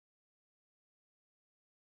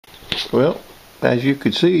Well, as you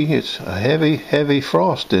could see, it's a heavy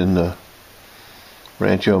frost in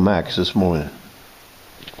Rancho Max this morning.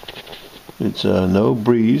 It's no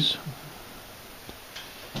breeze.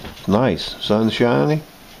 It's nice. Sun's shining.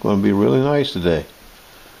 Going to be really nice today.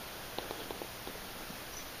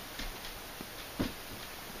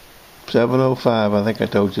 $7:05, I think I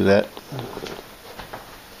told you that.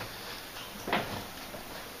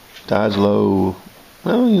 Tide's low.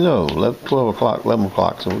 Well, you know, 12 o'clock, 11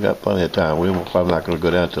 o'clock, so we got plenty of time. We're probably not going to go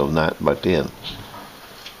down till 9 by 10.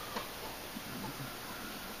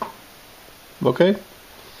 Okay.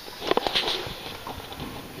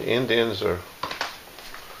 The Indians are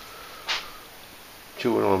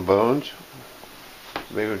chewing on bones.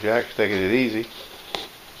 Bigger Jack's taking it easy.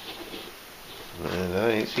 And I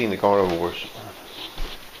ain't seen the carnivores.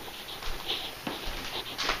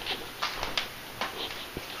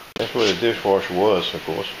 That's where the dishwasher was, of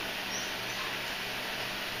course.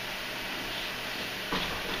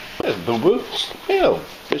 There's Boo Boo. Hello,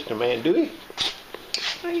 Mr. Man Dewey.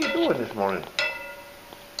 How you doing this morning?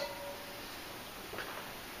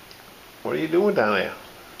 What are you doing down there?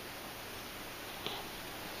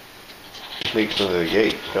 Sneaks into the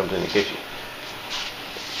gate, comes in the kitchen.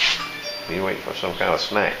 He's waiting for some kind of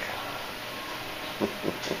snack.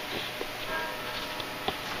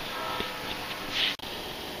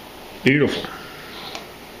 Beautiful.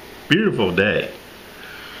 Beautiful day.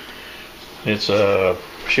 It's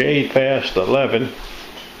shade past 11,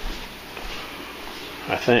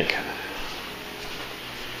 I think.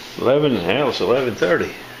 11, hell, it's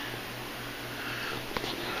 11:30.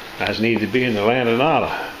 I just need to be in the land of nada.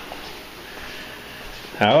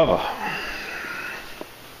 However,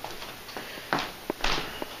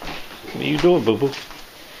 what are you doing, Boo Boo?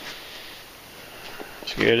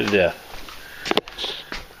 Scared to death.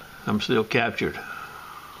 I'm still captured.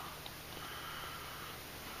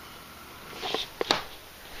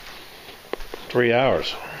 Three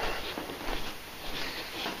hours.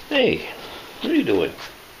 Hey, what are you doing?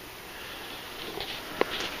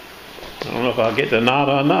 I don't know if I'll get the nod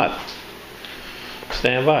or not.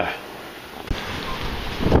 Stand by.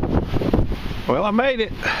 Well, I made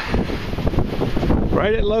it.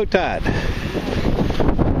 Right at low tide.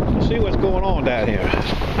 Let's see what's going on down here.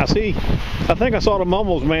 I think I saw the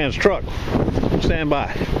Mumblesman's truck. Stand by.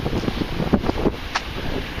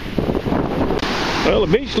 Well,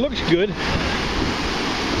 the beach looks good.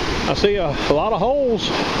 I see a lot of holes.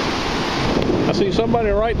 I see somebody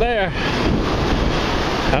right there.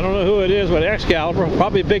 I don't know who it is with Excalibur.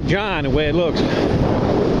 Probably Big John the way it looks.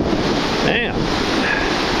 Damn.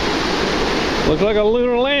 Looks like a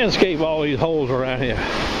lunar landscape, all these holes around here.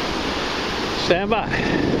 Stand by.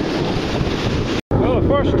 Well, the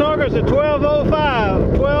first target's at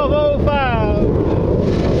 12:05. 12:05.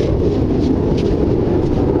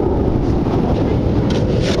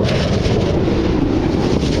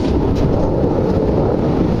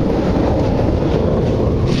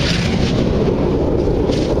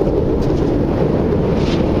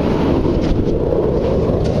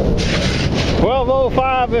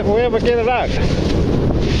 If we ever get it out.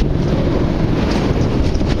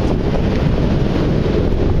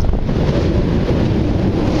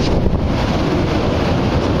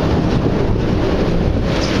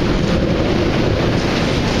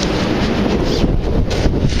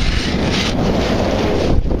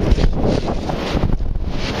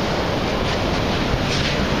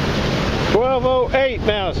 $12:08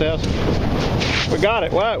 now it says. We got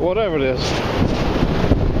it, whatever it is.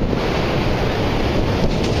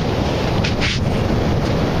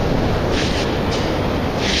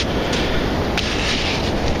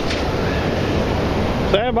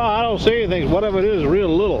 Stand by, I don't see anything. Whatever it is real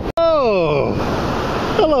little. Oh,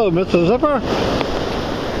 hello, Mr. Zipper.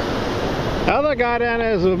 The other guy down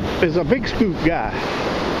there is a big scoop guy.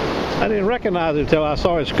 I didn't recognize him until I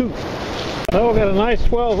saw his scoop. Oh, we got a nice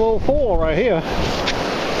 12:04 right here.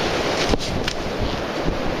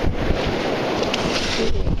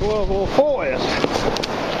 12:04 is.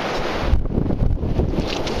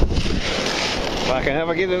 If I can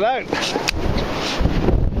ever get it out.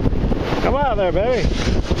 Come out there, baby.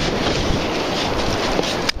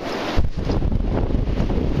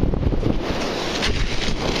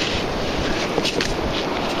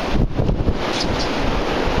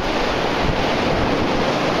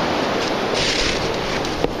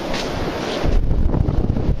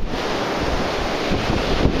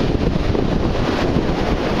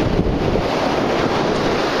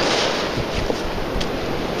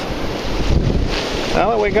 Now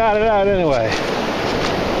that we got it out anyway.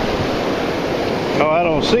 Oh, I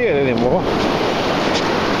don't see it anymore.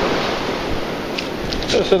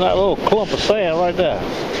 Just in that little clump of sand right there.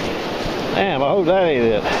 Damn, I hope that ain't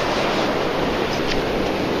it.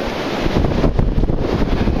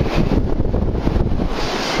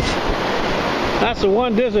 That's the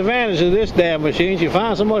one disadvantage of this damn machine. You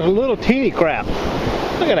find so much little teeny crap.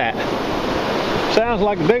 Look at that. Sounds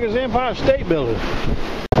like the biggest Empire State Building.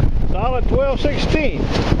 Solid 12/16.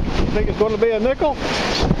 You think it's going to be a nickel?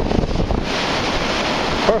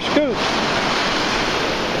 Per scoop.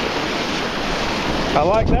 I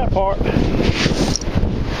like that part.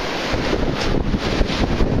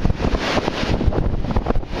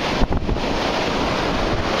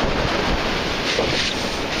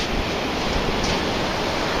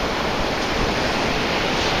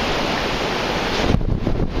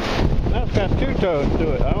 That's got two toes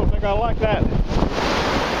to it. I don't think I like that.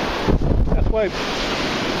 That's way.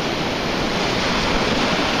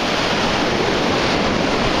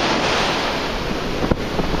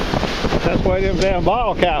 That's the way them damn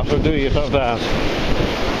bottle caps will do you sometimes.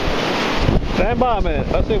 Stand by a minute.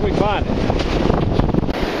 Let's see if we can find it.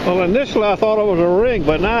 Well, initially I thought it was a ring,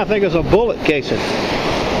 but now I think it's a bullet casing.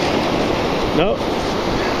 Nope.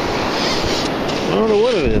 I don't know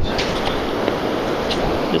what it is.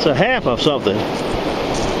 It's a half of something.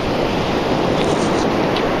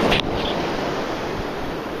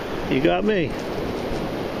 You got me.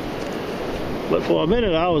 But for a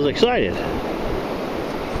minute I was excited.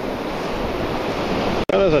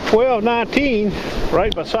 There's a 12/19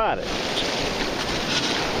 right beside it.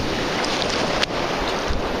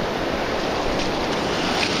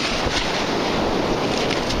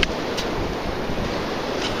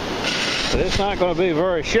 But it's not going to be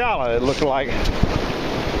very shallow, it looks like.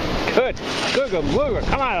 Good. Googa booga,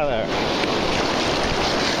 come out of there.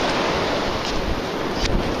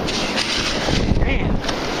 Man.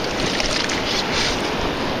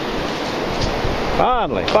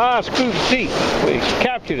 Finally, 5 scoops deep. We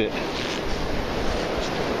captured it.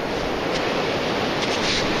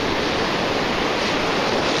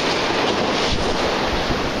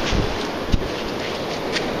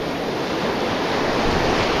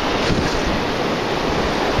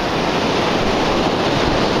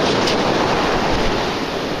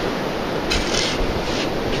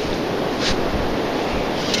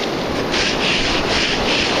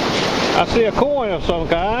 I see a coin of some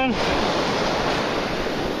kind.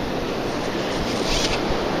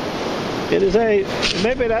 It is a,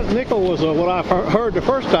 maybe that nickel was what I heard the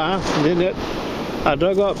first time, and then I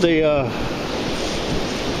dug up the,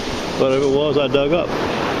 whatever it was I dug up.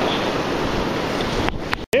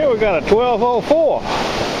 Here we got a 1204.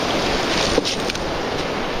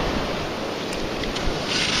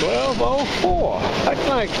 1204. That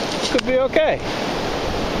thing could be okay.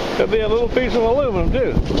 Could be a little piece of aluminum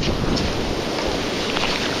too.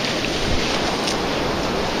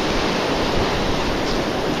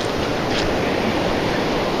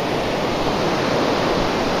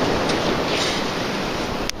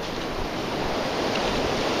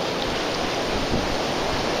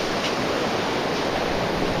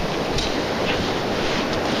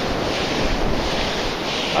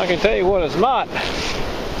 I can tell you what it's not.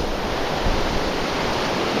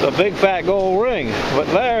 It's a big fat gold ring, but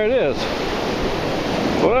there it is.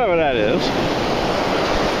 Whatever that is.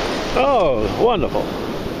 Oh, wonderful.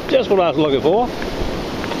 Just what I was looking for.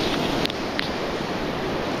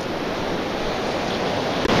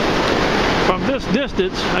 From this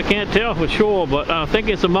distance, I can't tell for sure, but I think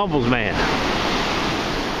it's a Mumblesman.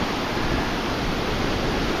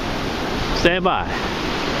 Stand by.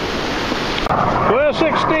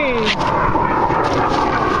 12/16.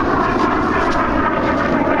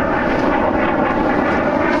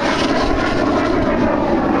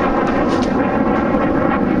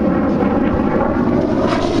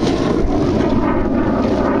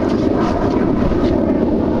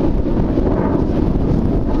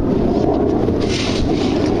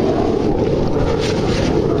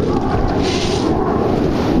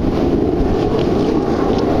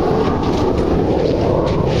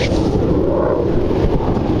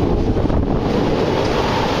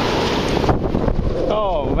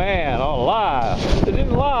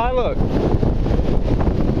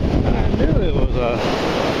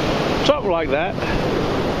 Something like that.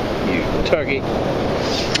 You turkey.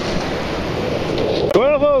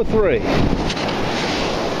 1203.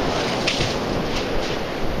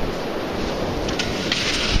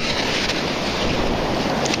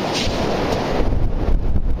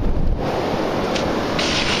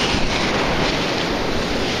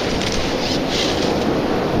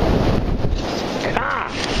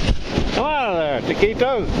 Come out of there,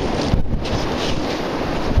 Chiquito.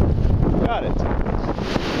 Got it.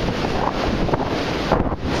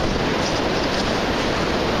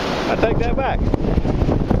 I take that back.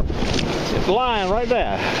 line right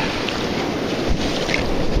there.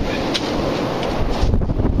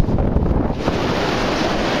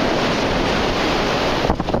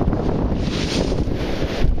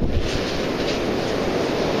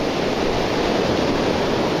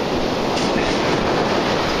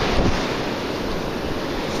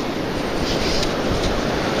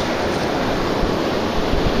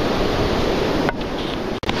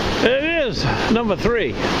 It is number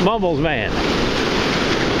 3, Mumblesman.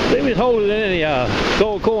 They was holding any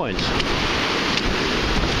gold coins.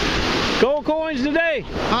 Gold coins today?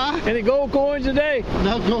 Huh? Any gold coins today?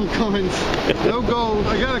 No gold coins. No gold.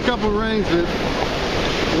 I got a couple rings, but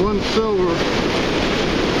one silver.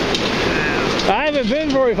 I haven't been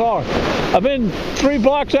very far. I've been 3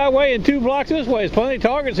 blocks that way and 2 blocks this way. There's plenty of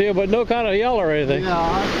targets here, but no kind of yellow or anything. Yeah,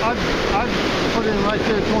 I put in right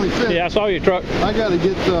there 25th. Yeah, I saw your truck. I got to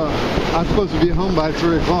get, I'm supposed to be home by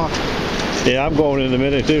 3 o'clock. Yeah, I'm going in a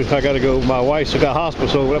minute too. I got to go. My wife's got hospital,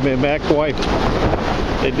 so my ex-wife,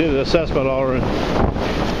 they did an assessment on her and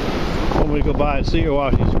want me to go by and see her while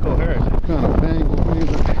she's coherent. Kind of tangled.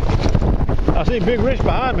 I see Big Rich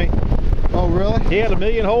behind me. Oh, really? He had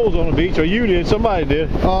 1,000,000 holes on the beach, or you did, somebody did.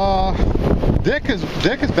 Dick is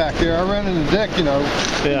back there. I ran into Dick, you know.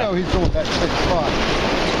 Yeah. You know he's going back to 6 spot.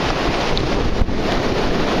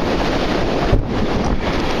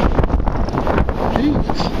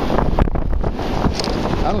 Jesus.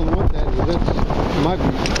 I don't know what that is. That might be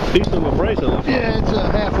Decent little bracelet. Yeah, it's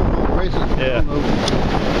a half of a bracelet. Yeah.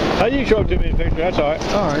 How you showed to me in the picture? That's all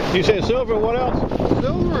right. All right. You said silver. What else?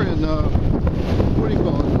 Silver and what do you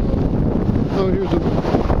call it? Oh, here's the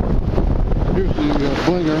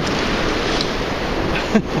blinger.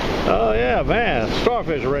 Oh yeah, man,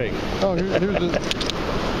 starfish ring. Oh, there's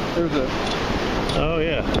a. Oh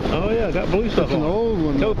yeah, got blue stuff It's an on. old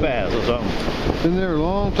one. Topaz or something. Been there a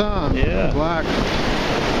long time. Yeah. Black.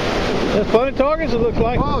 There's plenty of targets, it looks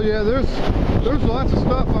like. Oh yeah, there's lots of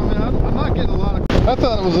stuff. I mean, I'm not getting a lot of. I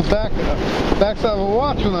thought it was a backside of a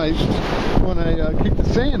watch when I keep the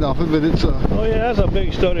sand off it, but it's a. Oh yeah, that's a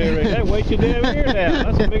big stud earring. That weighs your damn ear down.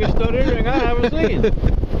 That's the biggest stud earring I haven't seen.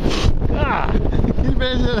 God. Can you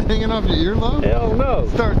imagine that hanging off your earlobe? Hell no.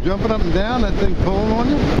 Start jumping up and down, that thing pulling on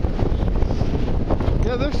you.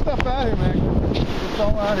 Yeah, there's stuff out here, man. It's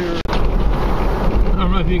all out here. I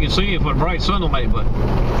don't know if you can see it for bright sunlight, but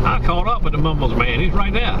I caught up with the Mumblesman. He's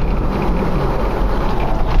right there.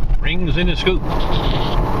 Rings in his scoop.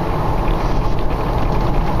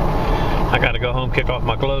 I got to go home, kick off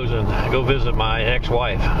my clothes, and go visit my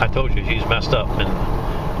ex-wife. I told you she's messed up, and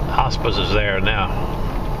hospice is there now.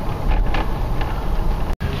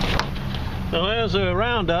 So there's a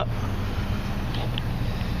roundup.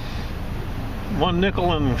 1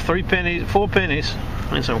 nickel and 3 pennies, 4 pennies,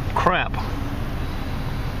 and some crap.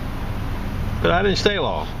 But I didn't stay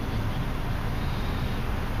long.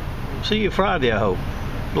 See you Friday, I hope.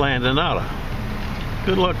 Land nada.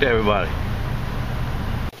 Good luck to everybody.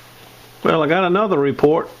 Well, I got another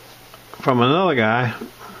report from another guy.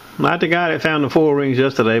 Not the guy that found the 4 rings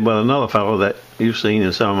yesterday, but another fellow that you've seen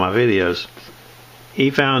in some of my videos.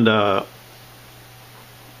 He found a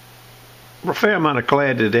fair amount of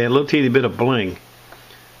clad today, a little teeny bit of bling.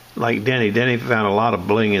 Like Denny found a lot of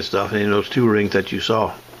bling and stuff in those 2 rings that you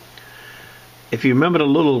saw. If you remember the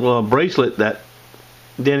little bracelet that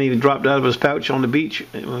Denny dropped out of his pouch on the beach,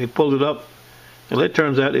 and when he pulled it up, well, it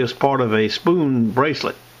turns out it was part of a spoon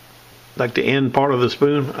bracelet. Like the end part of the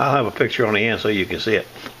spoon. I'll have a picture on the end so you can see it.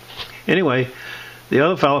 Anyway, the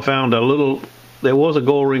other fellow found a little, there was a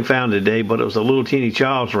gold ring found today, but it was a little teeny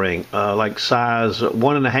child's ring, like size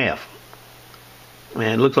 1.5.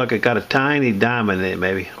 Man, it looks like it got a tiny diamond in it,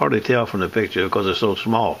 maybe. Hard to tell from the picture because it's so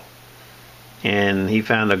small. And he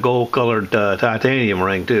found a gold-colored titanium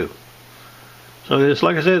ring too. So it's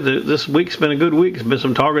like I said, this week's been a good week. There's been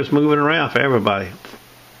some targets moving around for everybody.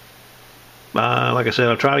 Like I said,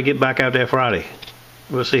 I'll try to get back out there Friday.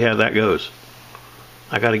 We'll see how that goes.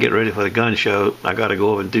 I got to get ready for the gun show. I got to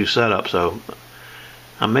go over and do setup, so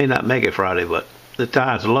I may not make it Friday, but the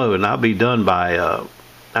tide's low, and I'll be done by.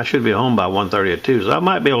 I should be home by 1:30 or 2, so I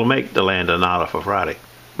might be able to make the land nada for Friday.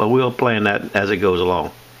 But we'll plan that as it goes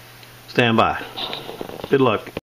along. Stand by. Good luck.